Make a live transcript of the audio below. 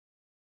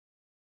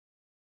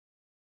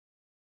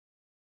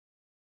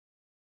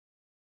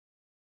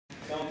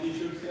Don't do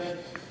shoots today?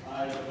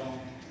 I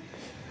don't.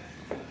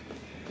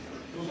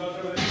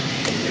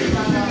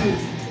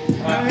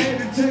 I had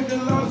to take a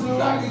loss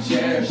so I can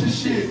cherish the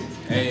shit.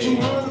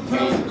 200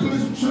 pounds of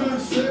cushion trying to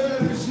sell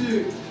the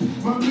shit.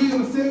 My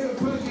meal said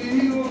fucking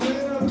he gon'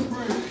 let up the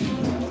break.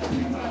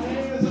 My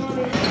hands on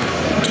the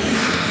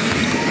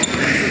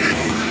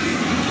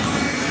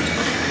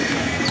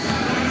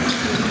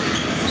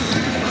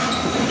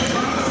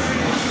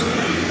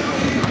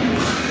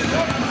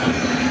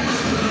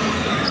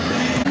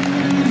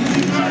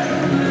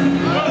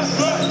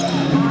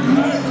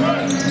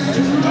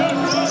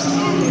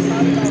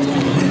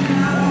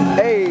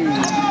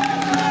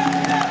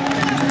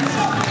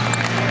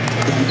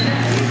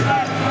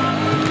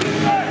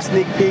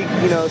sneak peek,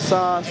 you know,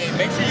 sauce. Hey,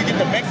 make sure you get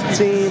the Mexican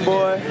team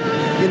boy,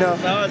 you know.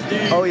 Sauce,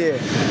 dude. Oh yeah,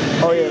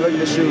 look at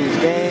the shoes.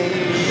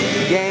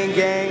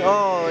 Gang.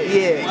 Oh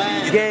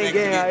yeah,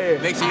 gang out here.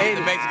 Make sure you get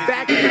the Mexican.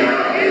 Back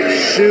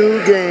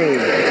shoe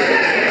game.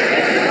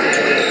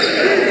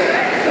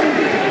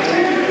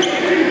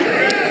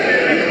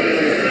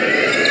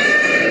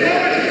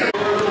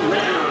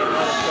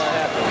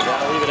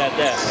 Leave it at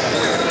that.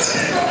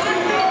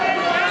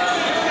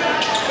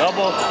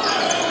 Double.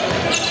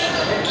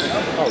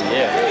 Oh,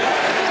 yeah.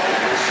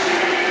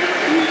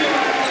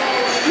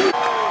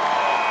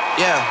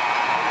 Yeah.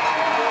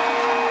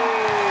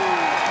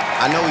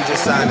 I know we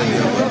just signed a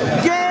deal.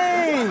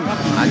 Gang!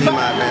 I need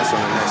my advance on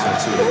the next one,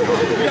 too.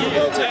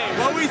 Hey,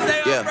 what we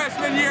say on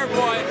freshman year,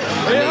 boy?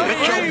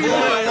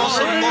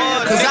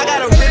 Because I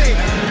got a really...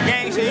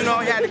 Gang shit, you know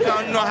he had to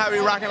come. You know how we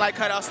rocking like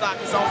cutout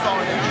stockings on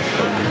phone.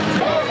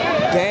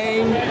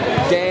 Gang.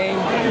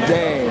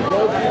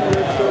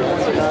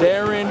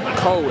 Darren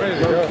Cohen.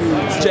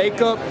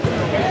 Jacob.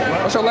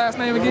 What's your last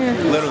name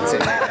again?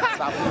 Littleton.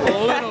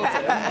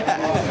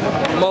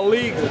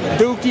 Malik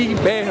Dookie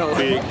Bell.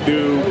 Big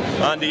dude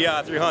on the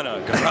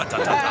 300.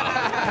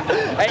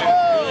 Hey.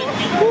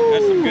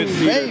 That's some good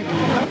shit.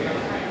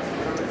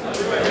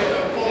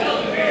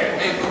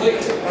 Hey,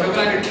 Malik, fill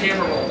out your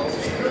camera roll.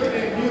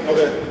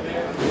 Okay.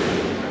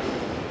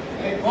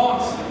 Hey,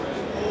 boss.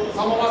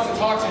 Someone wants to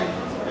talk to you.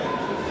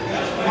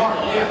 Mark,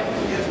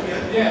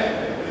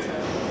 yeah.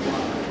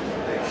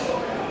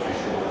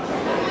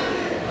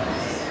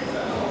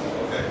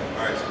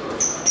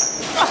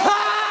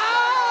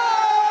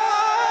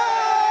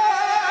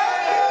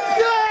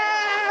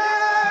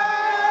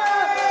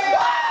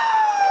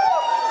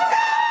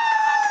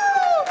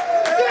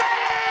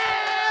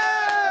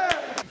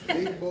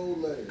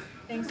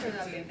 Thanks for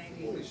nothing.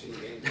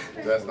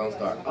 Just don't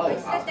start. I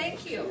said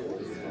thank you.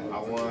 I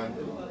won.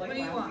 What do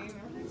you want?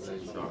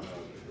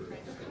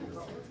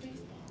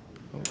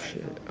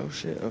 Oh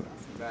shit.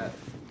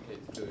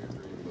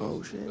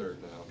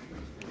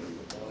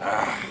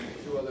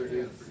 Two other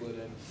dudes slid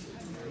in.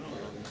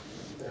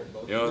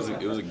 You know, it was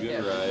a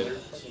good ride.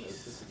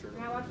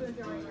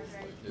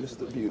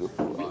 Mr.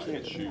 Beautiful. We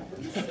can't shoot.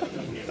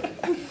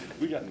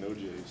 We got no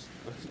J's.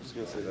 I'm just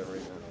gonna say that right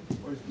now.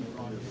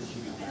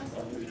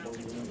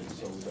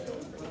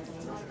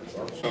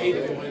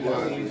 Hello and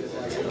welcome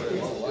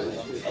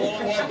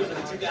to the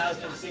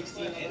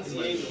 2016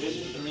 NCAA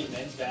Division III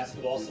Men's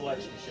Basketball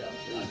Selection Show.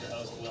 I'm your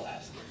host, Will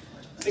Haskell.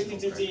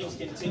 62 teams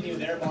continue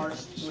their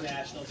march to a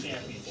national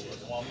championship.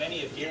 And while many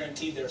have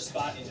guaranteed their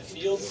spot in the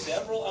field,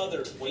 several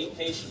others wait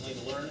patiently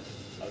to learn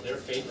of their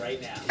fate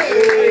right now.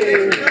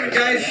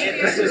 Guys,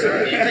 this is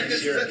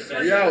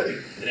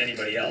than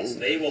anybody else.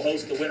 They will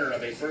host the winner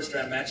of a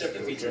first-round matchup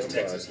that features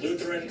Texas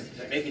Lutheran.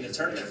 Making the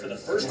tournament for the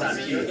first time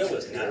a year ago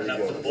was not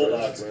enough for the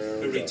Bulldogs,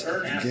 who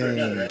return after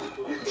another.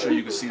 I'm sure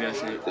you can see that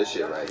shit. This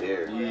shit right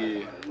here.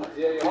 Yeah.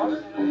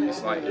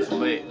 It's like, it's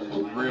lit.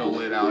 Real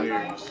lit out here. You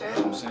know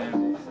what I'm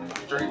saying?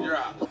 Straight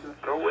drop.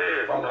 Go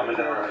where? I'm coming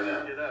down right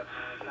now. Get up.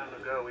 It's time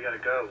to go. We gotta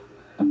go.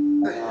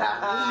 Alright,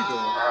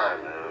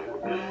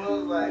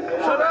 man.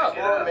 Shut up.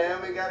 Come on,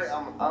 man. We got it.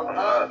 I'm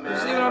up, man. You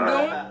see what I'm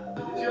doing?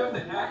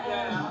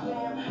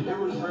 It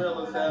was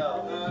real as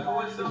hell.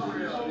 What's so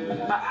real, dude?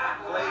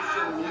 Play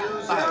some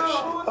music.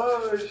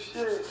 Oh,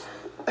 shit.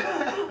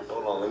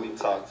 Hold on, let me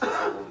talk to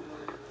someone.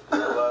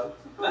 Hello?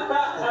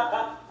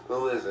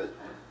 Who is it?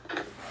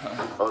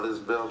 Oh, this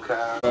Bill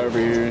Kyle. Over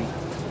here. You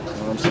know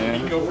what I'm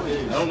saying? I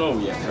don't know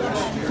yet. I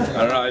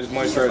don't know. I just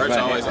moisturize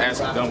my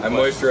hands. I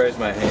moisturize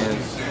my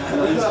hands.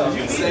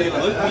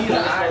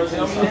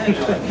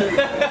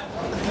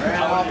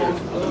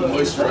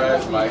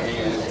 Moisturize my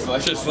hands. So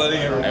just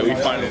letting it. Hey, we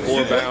final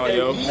 4 bound,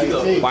 yo.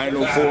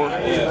 Final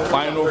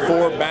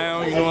 4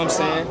 bound. You know what I'm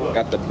saying?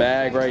 Got the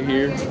bag right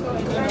here.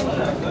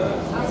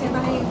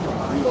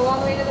 Go all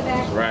the way to the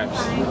back. Raps.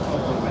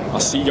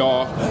 I'll see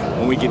y'all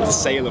when we get to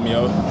Salem,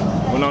 yo.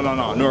 Well,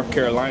 no, North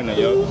Carolina,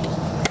 yo.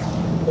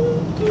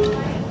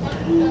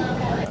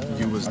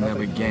 You was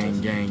never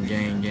gang.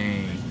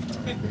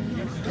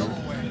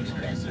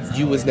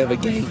 You was never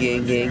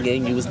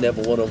gang. You was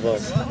never one of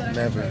us.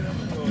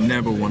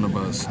 Never one of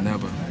us.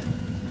 Never.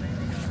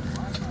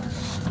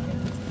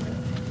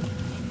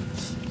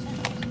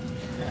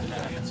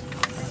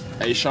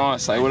 Hey, Sean,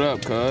 say what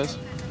up, cuz.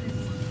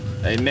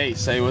 Hey, Nate,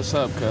 say what's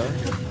up, cuz.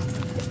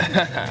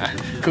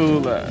 Cool.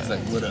 He's like,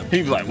 what up?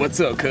 He be like, what's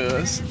up,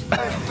 cuz?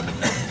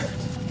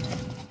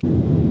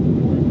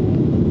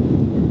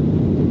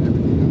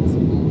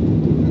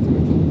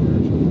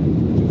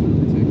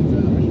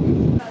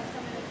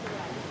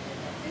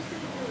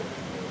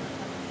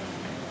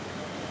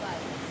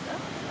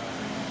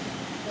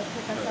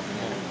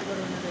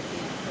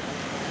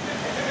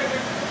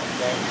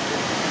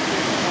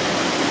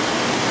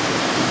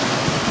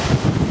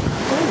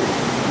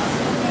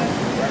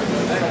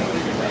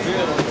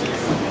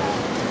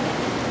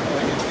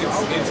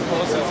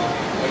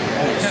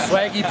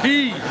 Swaggy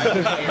P.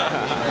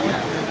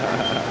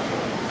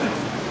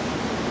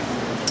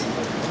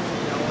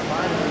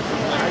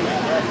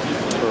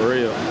 For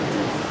real.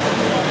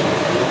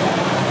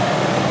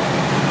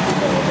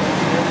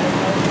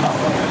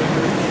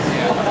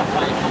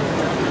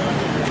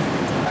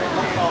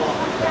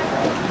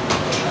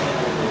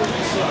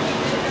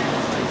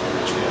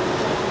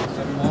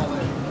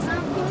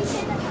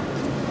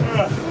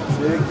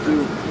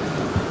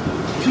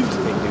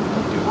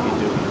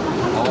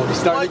 Oh, we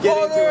starting to get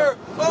into it.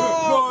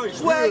 Oh,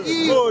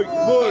 Swaggy!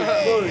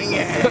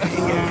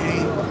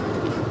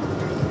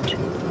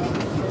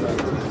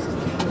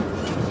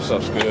 What's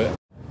up, good?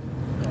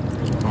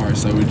 Alright,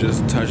 so we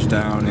just touched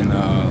down in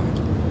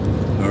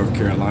North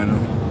Carolina,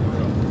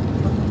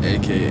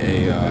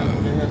 aka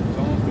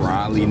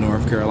Raleigh,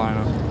 North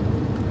Carolina.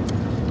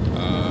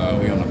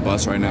 We on the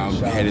bus right now,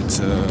 headed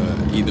to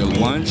either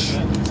lunch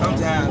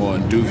or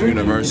Duke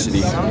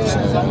University.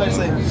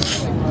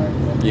 So,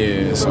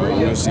 yeah, so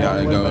we'll see how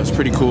it goes. It's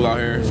pretty cool out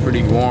here. It's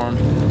pretty warm.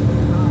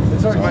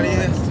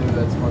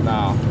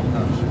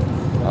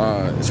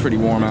 It's pretty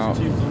warm out.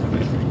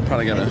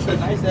 Probably gotta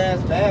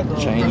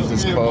change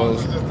this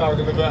clothes. Nice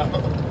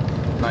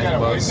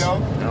bus. You know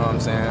what I'm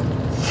saying?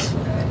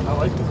 I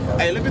like this guy.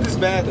 Hey, look at this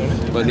bathroom.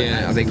 But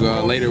then I think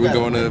later we're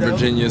going to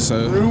Virginia,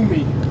 so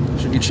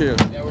should be chill.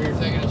 Yeah, when you're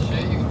taking a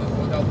shit, you can just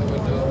look out the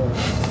window.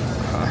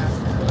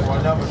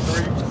 Number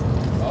 3.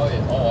 Oh,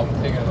 yeah. Oh, I'm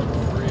taking number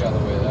 3 on the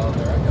way down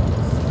there. I got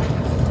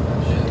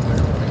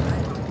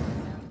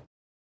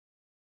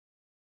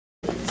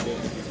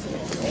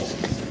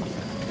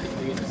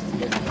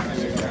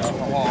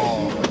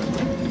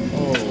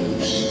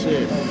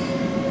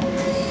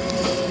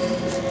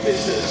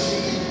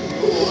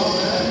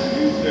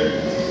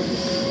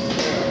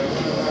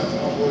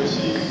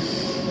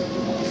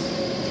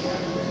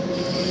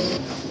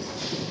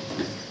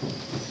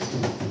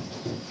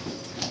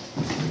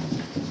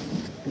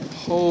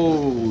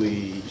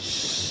Holy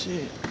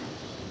shit.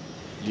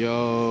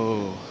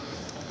 Yo.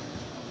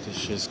 This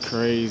shit's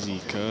crazy,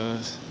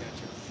 cuz.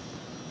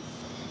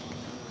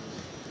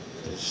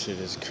 This shit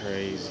is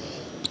crazy.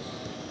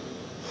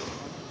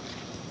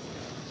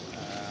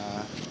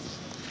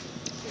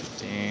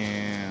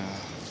 Damn.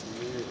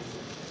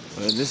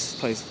 But this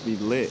place be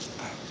lit.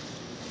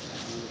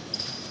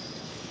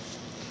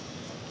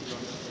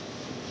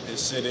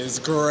 This shit is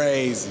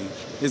crazy.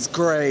 It's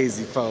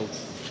crazy,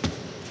 folks.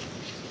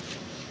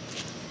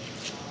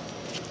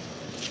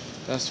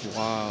 That's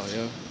wild,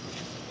 yo.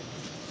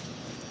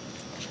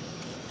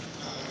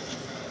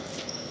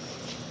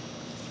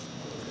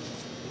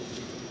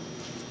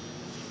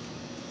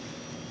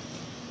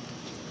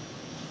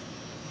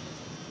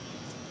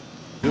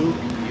 Duke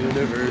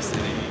University.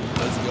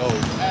 Let's go.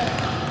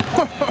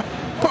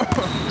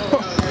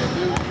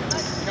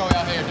 You know we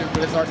out here, Duke,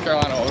 but it's North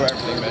Carolina over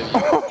everything, baby.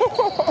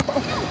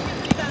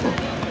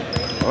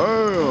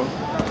 Oh.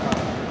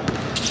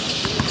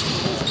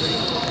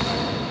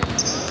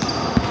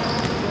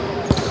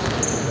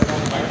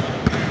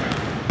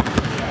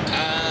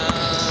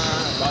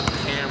 About the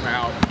camera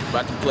out.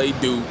 About to play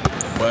Duke,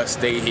 but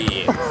stay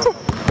here.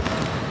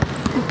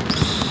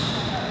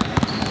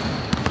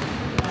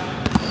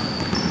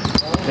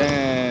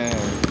 Damn.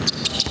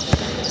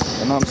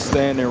 And I'm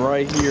standing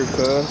right here,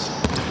 cuz.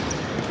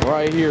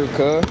 Right here,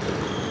 cuz.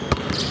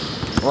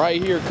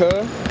 Right here,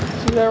 cuz.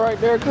 See that right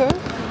there, cuz?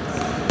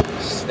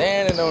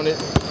 Standing on it.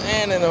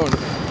 Standing on it.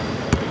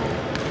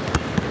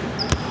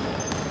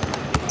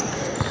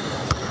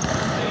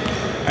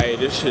 Hey,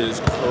 this shit is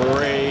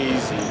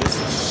crazy. This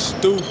is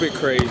stupid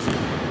crazy.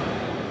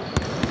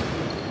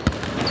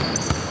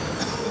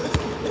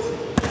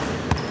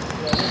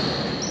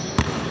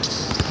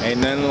 Ain't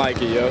nothing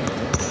like it, yo.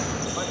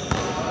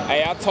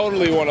 Hey, I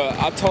totally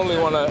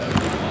wanna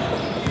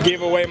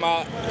give away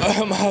my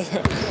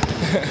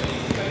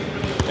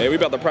Hey, we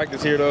about to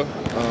practice here though.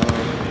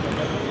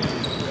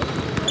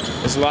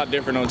 It's a lot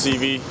different on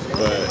TV,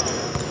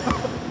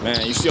 but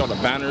man, you see all the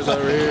banners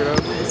over here though.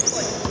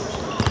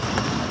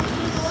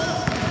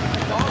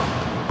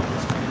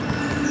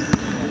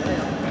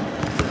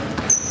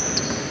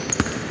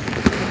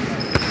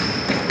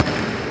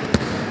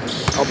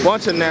 A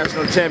bunch of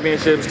national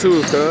championships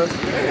too, cuz.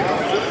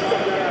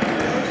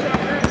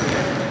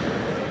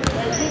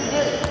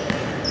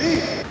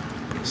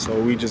 So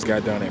we just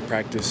got done at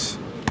practice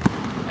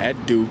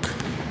at Duke.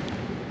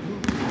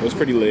 It was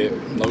pretty lit,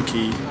 low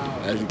key,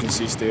 as you can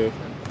see still. You know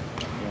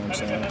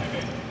what I'm saying?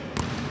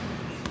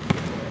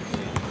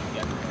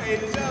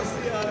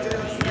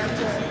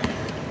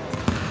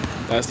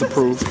 That's the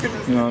proof,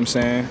 you know what I'm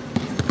saying?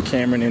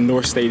 Cameron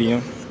Indoor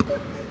Stadium.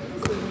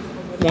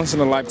 Once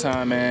in a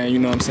lifetime, man, you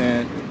know what I'm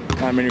saying?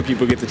 Not many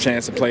people get the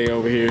chance to play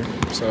over here,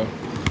 so,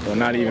 well,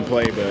 not even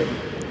play, but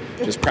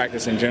just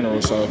practice in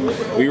general, so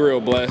we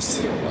real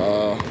blessed.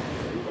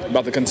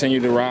 About to continue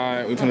to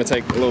ride. We're gonna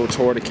take a little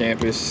tour of the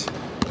campus,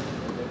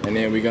 and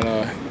then we're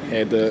gonna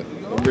head to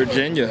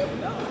Virginia.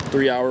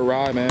 3-hour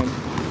ride, man.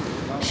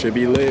 Should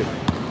be lit.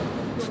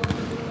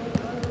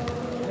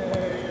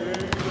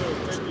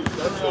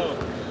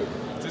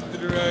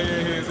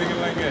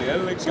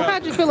 So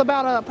how'd you feel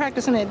about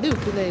practicing at Duke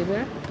today,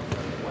 man?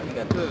 You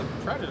got the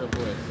Predator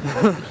voice.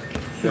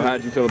 So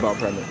how'd you feel about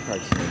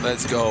practicing?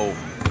 Let's go.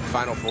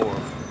 Final Four.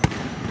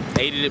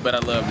 Hated it, but I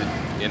loved it,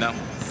 you know?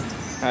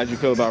 How'd you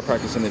feel about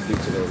practicing at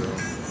Duke today, bro?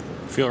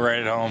 Feel right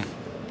at home.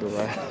 Feel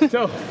right?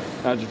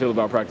 How'd you feel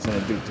about practicing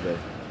at Duke today?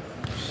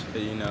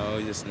 You know,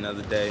 just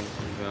another day, you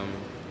feel me?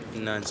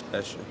 Nothing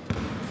special.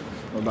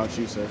 What about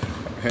you, sir?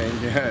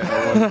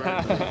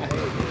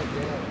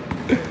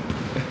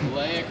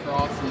 Lay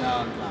across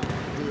now.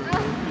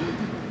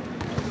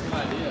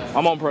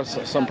 I'm on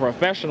some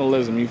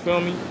professionalism, you feel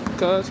me?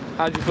 Cuz,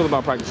 how'd you feel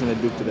about practicing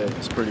at Duke today?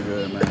 It's pretty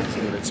good, man. It's a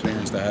good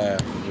experience to have,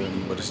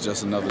 but it's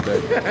just another day.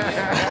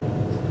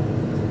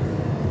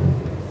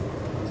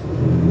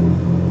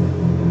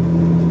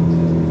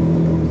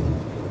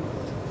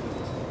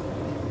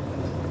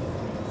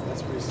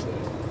 That's pretty sick.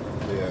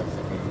 Yeah.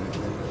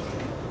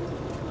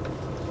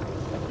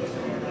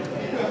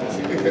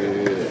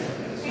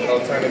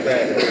 Don't turn it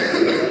back.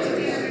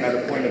 At a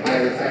point of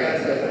better time.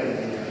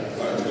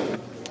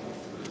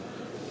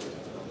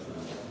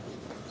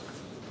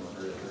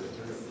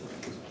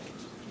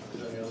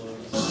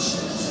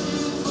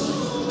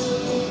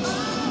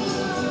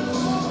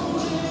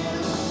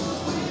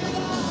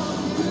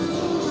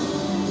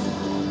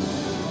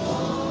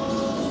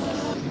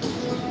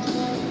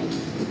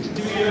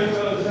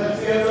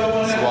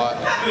 Squat.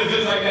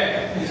 Just like that.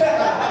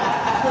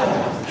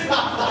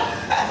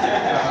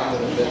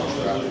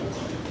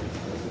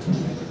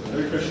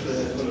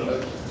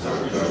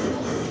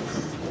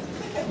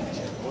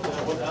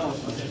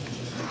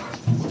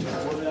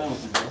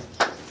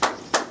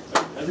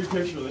 Every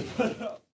picture they put up.